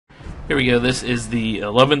Here we go. This is the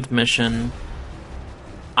 11th mission,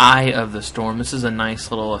 Eye of the Storm. This is a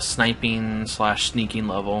nice little sniping slash sneaking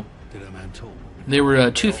level. There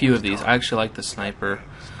were too few of these. I actually like the sniper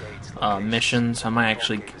missions. I might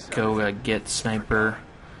actually go get sniper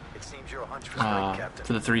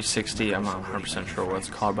for the 360. I'm not 100% sure what it's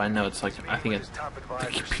called, but I know it's like, I think it's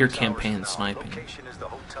the pure campaign sniping.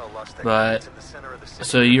 But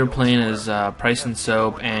so you're playing as Price and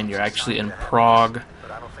Soap, and you're actually in Prague,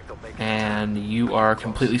 and you are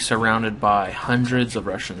completely surrounded by hundreds of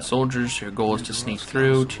Russian soldiers. Your goal is to sneak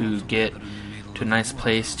through to get to a nice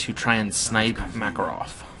place to try and snipe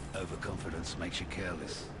Makarov. Overconfidence makes you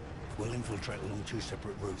careless. We'll infiltrate along two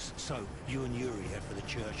separate routes. So, you and Yuri head for the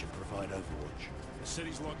church and provide overwatch. The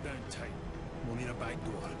city's locked down tight. We'll need a back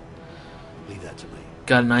door. Leave that to me.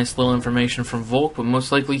 Got a nice little information from Volk, but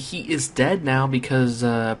most likely he is dead now because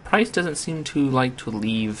Price doesn't seem to like to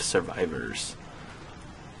leave survivors.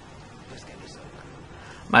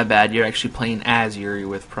 My bad, you're actually playing as Yuri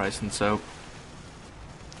with Price and Soap.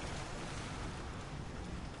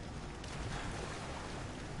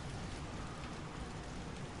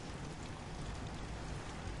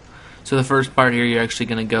 So the first part here, you're actually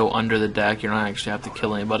going to go under the deck. You're not actually have to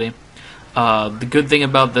kill anybody. The good thing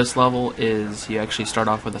about this level is you actually start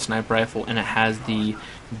off with a sniper rifle, and it has the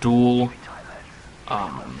dual,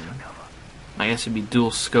 I guess it'd be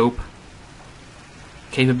dual scope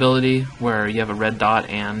capability, where you have a red dot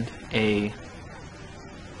and a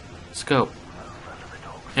scope.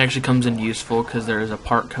 It actually comes in useful because there is a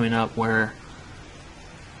part coming up where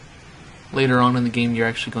later on in the game you're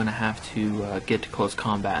actually going to have to get to close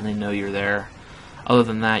combat and they know you're there. Other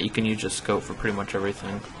than that, you can use a scope for pretty much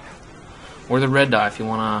everything. Or the red dot if you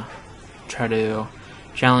want to try to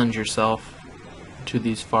challenge yourself to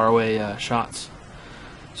these faraway shots.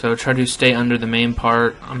 So try to stay under the main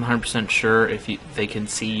part. I'm 100% sure if they can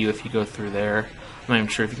see you if you go through there. I'm not even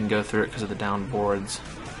sure if you can go through it because of the down boards.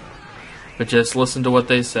 But just listen to what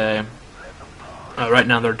they say. Right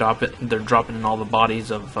now they're dropping in all the bodies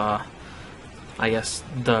of I guess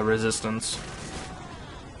the resistance.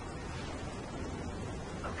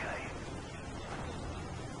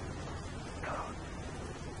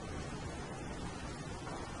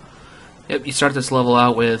 Yep, you start this level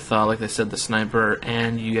out with, like I said, the sniper,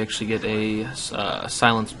 and you actually get a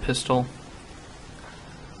silenced pistol.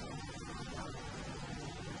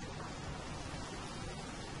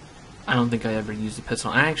 I don't think I ever used the pistol.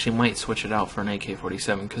 I actually might switch it out for an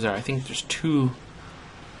AK-47 because I think there's two,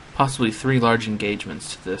 possibly three large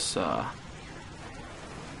engagements to this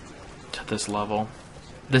level.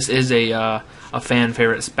 This is a fan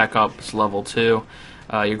favorite Spec Ops level too.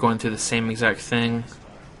 You're going through the same exact thing,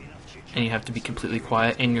 and you have to be completely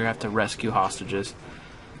quiet, and you have to rescue hostages.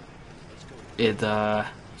 It's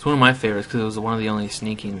one of my favorites because it was one of the only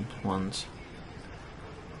sneaking ones.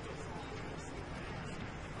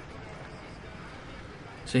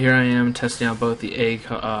 So here I am testing out both the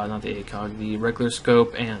the regular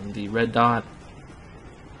scope and the red dot.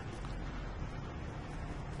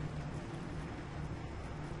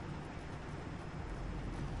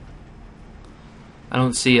 I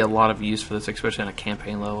don't see a lot of use for this, especially on a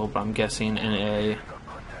campaign level, but I'm guessing in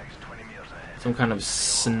some kind of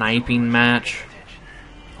sniping match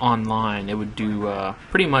online it would do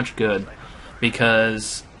pretty much good,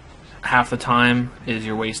 because half the time is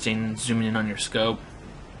you're wasting zooming in on your scope.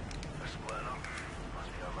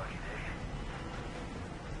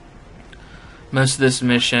 Most of this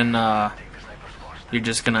mission, you're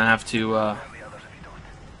just gonna have to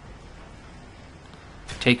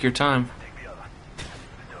take your time.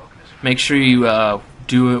 Make sure you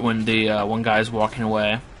do it when the one guy's walking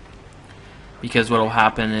away, because what will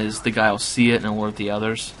happen is the guy will see it and alert the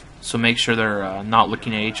others. So make sure they're not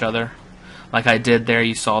looking at each other. Like I did there,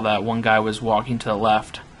 you saw that one guy was walking to the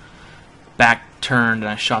left, back turned, and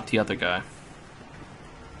I shot the other guy.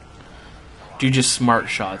 Do just smart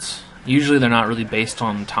shots. Usually they're not really based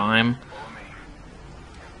on time.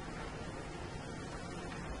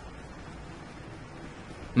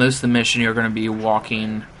 Most of the mission you're going to be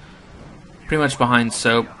walking pretty much behind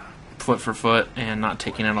Soap, foot for foot, and not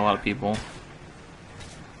taking out a lot of people.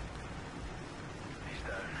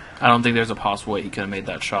 I don't think there's a possible way he could have made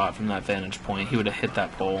that shot from that vantage point. He would have hit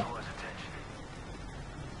that pole.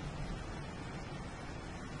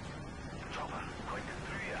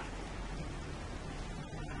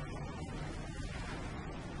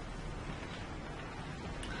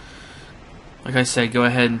 Like I said, go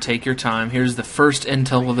ahead and take your time. Here's the first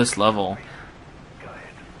intel of this level.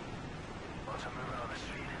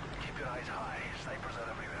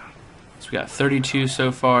 So we got 32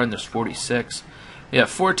 so far, and there's 46. Yeah,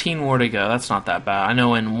 14 more to go. That's not that bad. I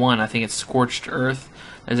know in one, I think it's Scorched Earth.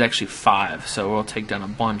 There's actually 5, so we'll take down a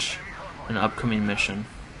bunch in an upcoming mission.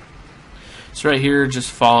 So right here, just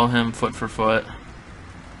follow him foot for foot.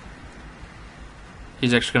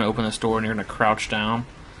 He's actually going to open this door, and you're going to crouch down.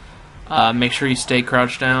 Make sure you stay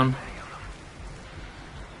crouched down.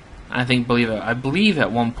 I believe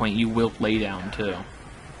at one point you will lay down too.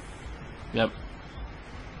 Yep.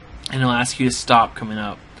 And he'll ask you to stop coming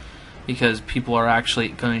up, because people are actually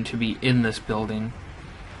going to be in this building.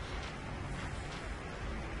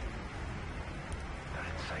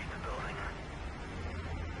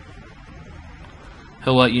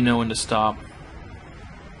 He'll let you know when to stop.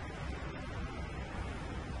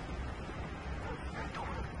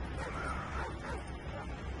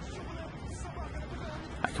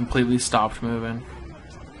 I completely stopped moving.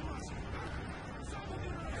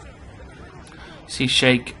 See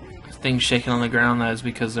things shaking on the ground? That is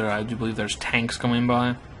because I do believe there's tanks coming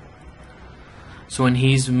by. So when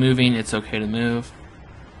he's moving, it's okay to move.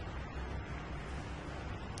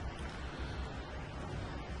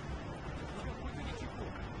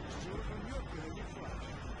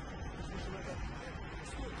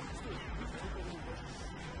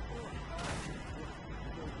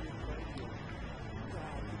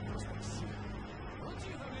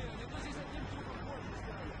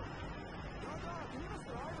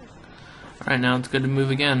 Alright, now it's good to move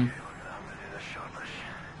again.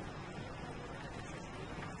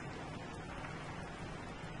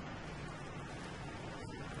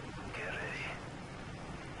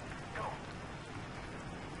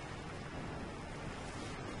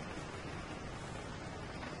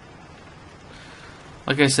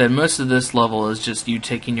 Like I said, most of this level is just you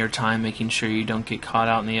taking your time, making sure you don't get caught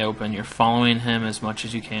out in the open. You're following him as much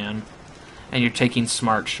as you can, and you're taking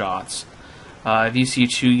smart shots. If you see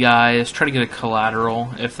 2 guys, try to get a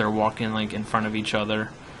collateral if they're walking like in front of each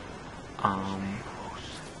other.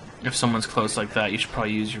 If someone's close like that, you should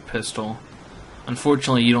probably use your pistol.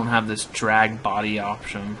 Unfortunately, you don't have this drag body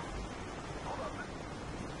option.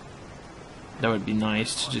 That would be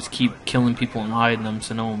nice, to just keep killing people and hiding them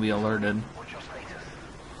so no one will be alerted.